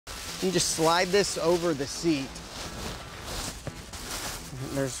You just slide this over the seat.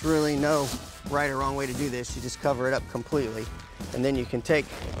 There's really no right or wrong way to do this. You just cover it up completely. And then you can take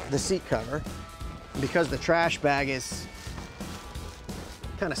the seat cover. Because the trash bag is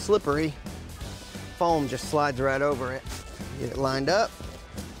kind of slippery, foam just slides right over it. Get it lined up.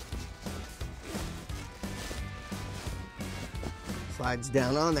 Slides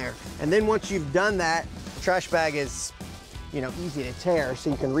down on there. And then once you've done that, the trash bag is, you know, easy to tear. So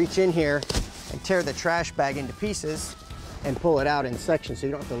you can reach in here and tear the trash bag into pieces and pull it out in sections, so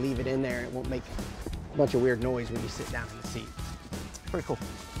you don't have to leave it in there and it won't make a bunch of weird noise when you sit down in the seat. Pretty cool.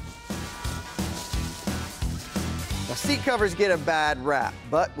 Now, seat covers get a bad rap,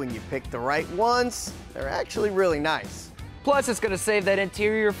 but when you pick the right ones, they're actually really nice. Plus, it's going to save that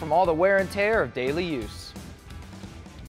interior from all the wear and tear of daily use.